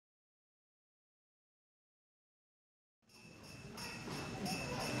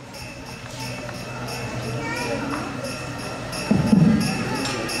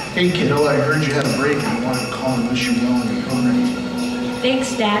Hey kiddo, I heard you had a break and I wanted to call and wish you well on your program.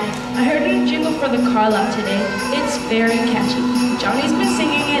 Thanks, Dad. I heard a jingle for the car lot today. It's very catchy. Johnny's been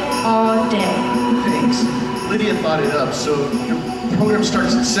singing it all day. Thanks. Lydia thought it up, so your program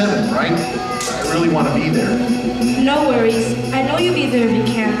starts at 7, right? I really want to be there. No worries. I know you'll be there if you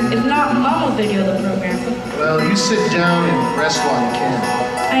can. If not, Mom will video the program. Well, you sit down and rest while you can.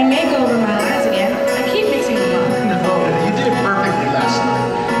 I may go over my lines again. I keep mixing them up. No, you did it perfectly last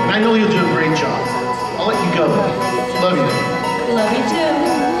night. And I know you'll do a great job. I'll let you go. Love you. Love you too.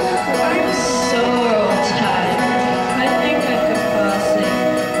 I'm so tired. I think I could fall asleep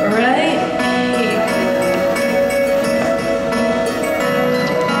right here.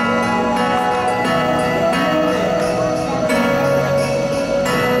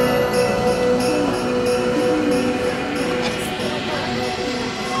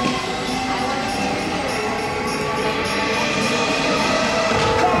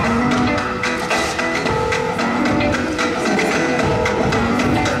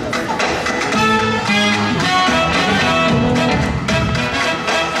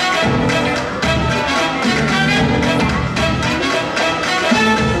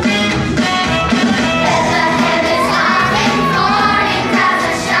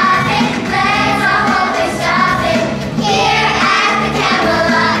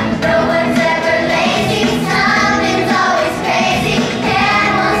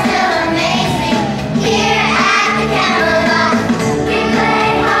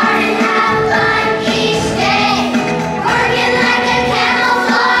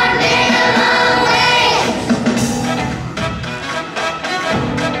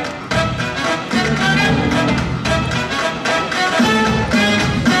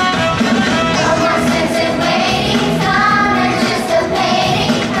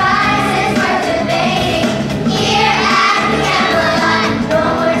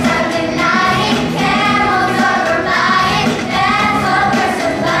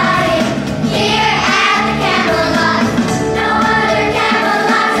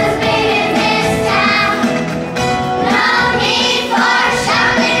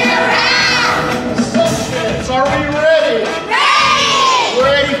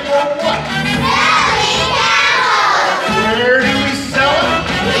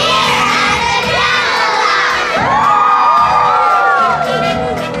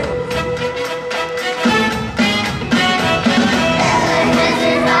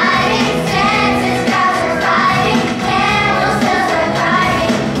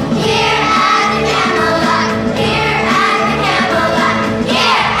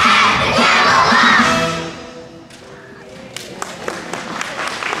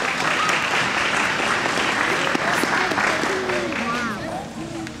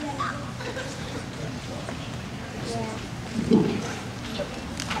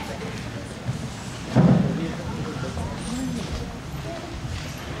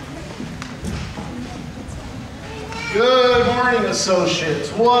 Good morning, associates.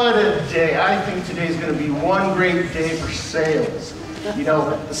 What a day. I think today's going to be one great day for sales. You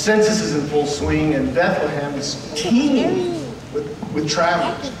know, the census is in full swing and Bethlehem is teeming with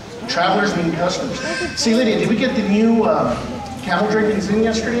travelers. Travelers mean customers. See, Lydia, did we get the new camel drapings in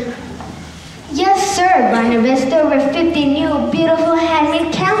yesterday? Yes, sir. Barnabas, there were 50 new, beautiful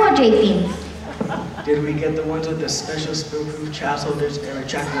handmade camel drapings. Did we get the ones with the special spill-proof child holders and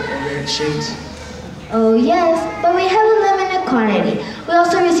retractable overhead shades? Oh, yes, but we have a limited quantity. We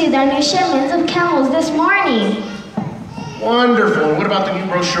also received our new shipments of camels this morning. Wonderful. And what about the new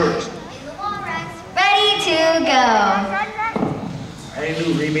brochures? Ready to go. Are any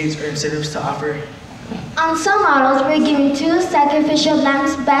new rebates or incentives to offer? On some models, we're giving 2 sacrificial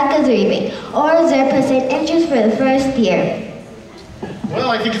lambs back as a rebate, or 0% interest for the first year. Well,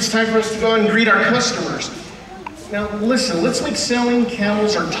 I think it's time for us to go out and greet our customers. Now, listen, let's make selling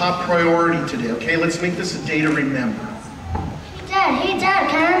camels our top priority today, okay? Let's make this a day to remember. Hey, Dad,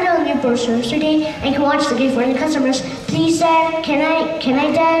 can I build new brochures today? I can watch the game for the customers. Please, Dad, can I,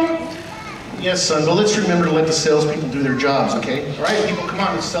 Dad? Yes, son, but let's remember to let the salespeople do their jobs, okay? All right, people, come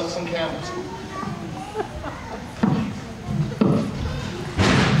on, let's sell some camels.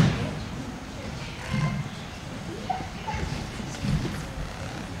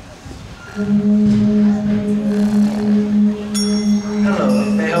 Hello,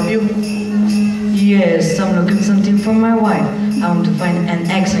 may I help you? Yes, I'm looking for something for my wife. I want to find an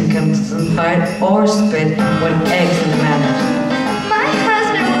excellent constant fight or spit with excellent manners. My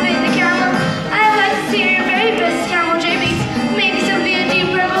husband will be the camel. I'd like to see your very best camel drapings. Maybe some be a deep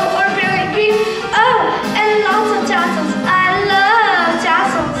purple or brilliant green. Oh, and lots of tassels. I love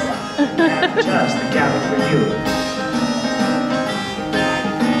tassels. Just the camel for you.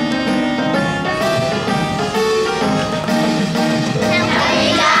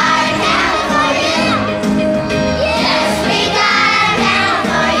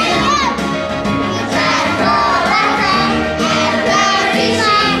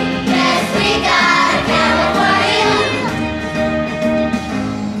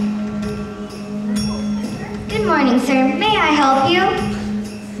 morning, sir. May I help you?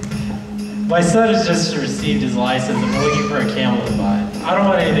 My son has just received his license and we're looking for a camel to buy. I don't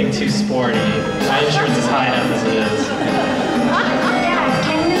want anything too sporty. My insurance is high enough as it is. Dad,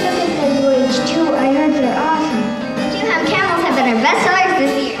 can we look at the Voyage too? I heard they're awesome. Camels have been our best sellers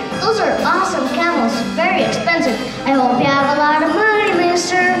this year. Those are awesome camels. Very expensive. I hope you have a lot of money,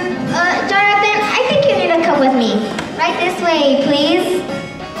 mister. Jonathan, I think you need to come with me. Right this way, please.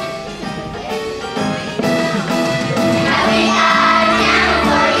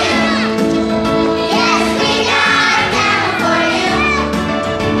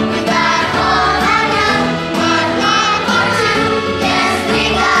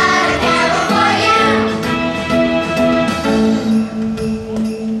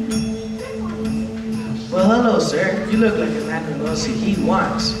 Well, hello, sir. You look like a man who knows what he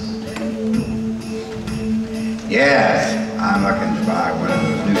wants. Yes, I'm looking to buy one of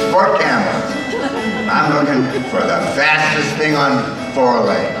those new sport camels. I'm looking for the fastest thing on 4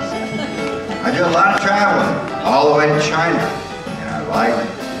 legs. I do a lot of traveling, all the way to China. And I like to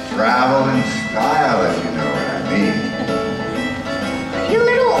travel in style, if you know what I mean. Are you a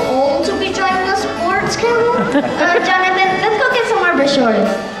little old to be driving a sports camel? Jonathan, let's go get some more brochures.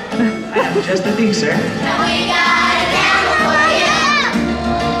 I have just the thing, sir. We got a camel for you.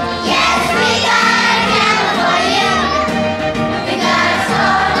 Yes, we got a camel for you. We got a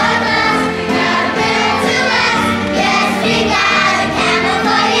soul like us. We got a bit to rest. Yes, we got a camel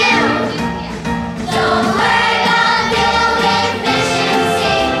for you. Don't worry about gilded fish and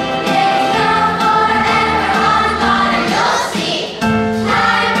sea. There's no forever on water, you'll see.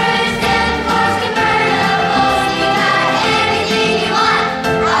 Hybrids and force convertibles. We got anything you want.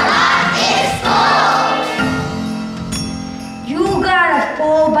 Our lot is full. You got a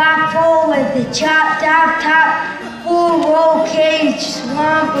 4x4 with the chopped out top, 4-row cage,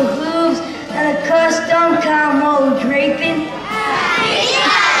 swamp of hooves, and a custom camo draping. We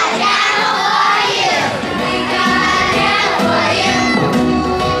got a camel for you. We got a camel for you.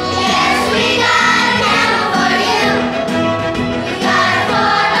 Yes, we got a camel for you. We got a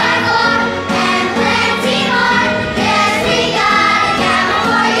 4x4 and plenty more. Yes, we got a camel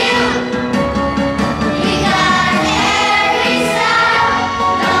for you. We got every style,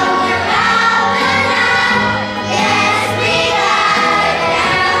 no more about the now. Yes, we got a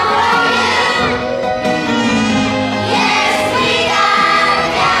camel for you. Yes, we got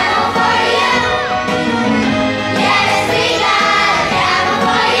a camel for you. Yes, we got a camel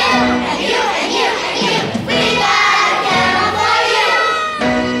for you. And you, and you, and you. We got a camel for you.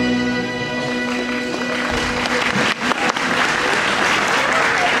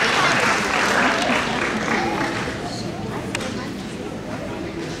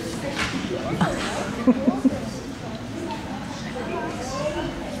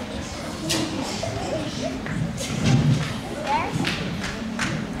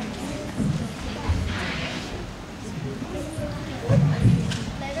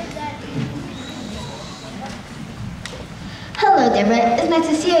 Hello, Deborah. It's nice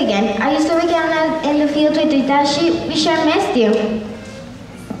to see you again. Are you still working out in the field with your dad sheep? We sure missed you.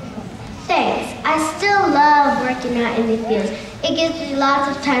 Thanks. I still love working out in the fields. It gives me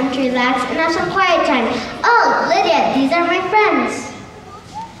lots of time to relax and have some quiet time. Oh, Lydia, these are my friends.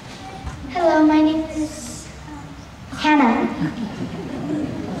 Hello, my name is Hannah.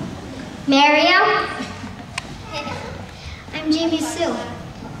 Miriam. I'm Jamie Sue.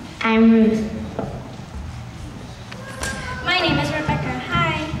 I'm Ruth. My name is Rebecca.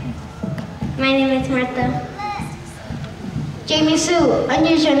 Hi. My name is Martha. Jamie Sue,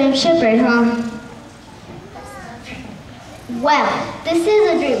 unusual name Shepherd, huh? Well, this is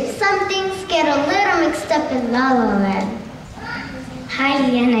a dream. Some things get a little mixed up in La La Land. Hi,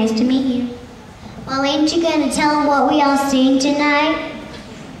 Leah. Nice to meet you. Well, ain't you gonna tell them what we all sing tonight?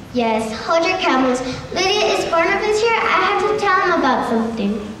 Yes, hold your camels. Lydia, is Barnabas here? I have to tell him about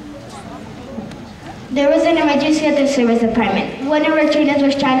something. There was an emergency at the service department. One of our trainers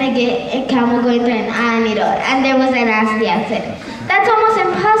was trying to get a camel going through an iron needle, and there was a nasty accident. That's almost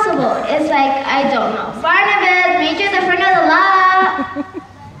impossible. It's like, I don't know. Barnabas, meet you at the front of the lot.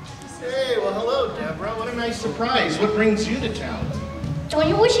 Hey, well, hello, Deborah. What a nice surprise. What brings you to town? Don't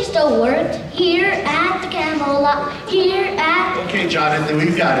you wish you still worked? Here at the Camel Lot. Here at... Okay, Jonathan,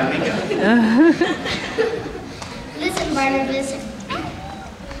 we've got it. We got it. Listen, Barnabas.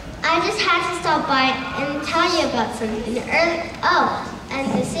 I just had to stop by and tell you about something. Oh,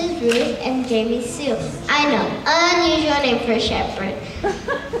 and this is Ruth and Jamie Sue. I know, unusual name for a shepherd.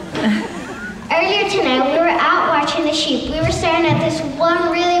 Earlier tonight, we were out watching the sheep. We were staring at this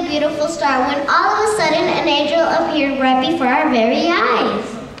one really beautiful star when all of a sudden an angel appeared right before our very eyes.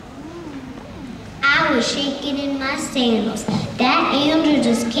 I was shaking in my sandals. That angel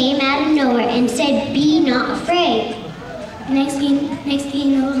just came out of nowhere and said, "Be not afraid." Next thing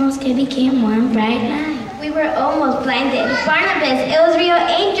you know, the whole sky became one bright light. We were almost blinded. Barnabas, it was real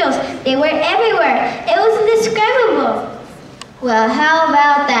angels. They were everywhere. It was indescribable. Well, how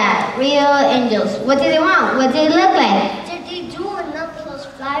about that? Real angels. What did they want? What did they look like? Did they do enough of those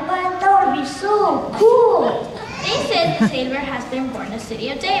flyby? That would be so cool. They said the Savior has been born in the city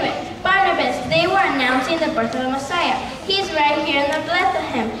of David. Barnabas, they were announcing the birth of the Messiah. He's right here in the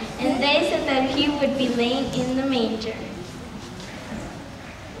Bethlehem. And they said that he would be laying in the manger.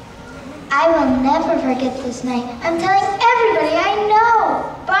 I will never forget this night. I'm telling everybody I know.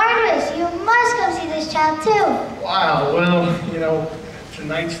 Barnabas, you must come see this child too. Wow, well, you know,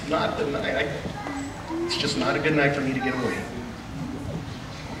 tonight's not the night. It's just not a good night for me to get away.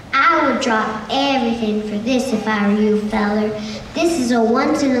 I would drop everything for this if I were you, feller. This is a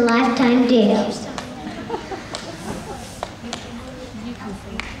once-in-a-lifetime deal.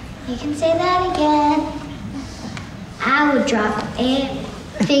 You can say that again. I would drop everything.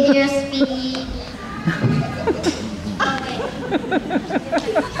 Figure of speed.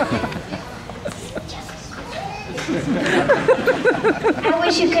 I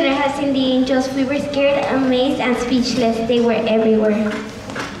wish you could have seen the angels. We were scared, amazed, and speechless. They were everywhere.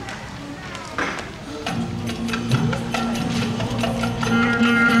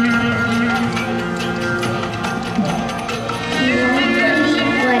 You won't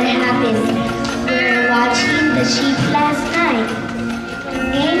believe what happened. We were watching the sheep last night. An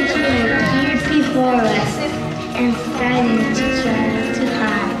angel appeared before us and threatened to try to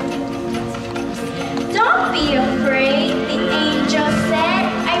hide. Don't be afraid, the angel said.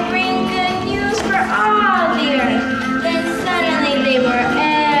 I bring good news for all the earth. Then suddenly they were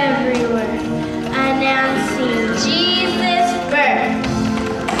everywhere, announcing Jesus' birth.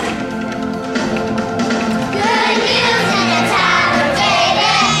 Good news in the town of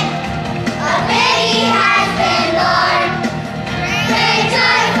David. A baby has been born. Great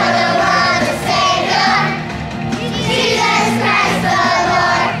joy for the world, the Savior. Jesus Christ the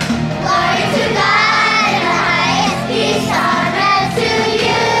Lord. Glory to God in the highest. Peace on earth to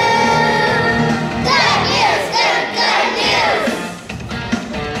you. Good news, good news.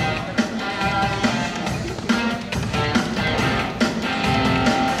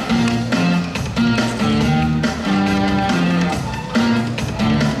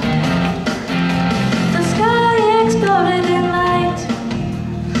 The sky exploded in light.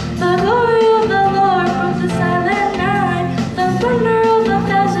 The glory of the Lord broke the silent night. The thunder of the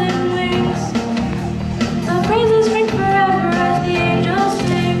thousand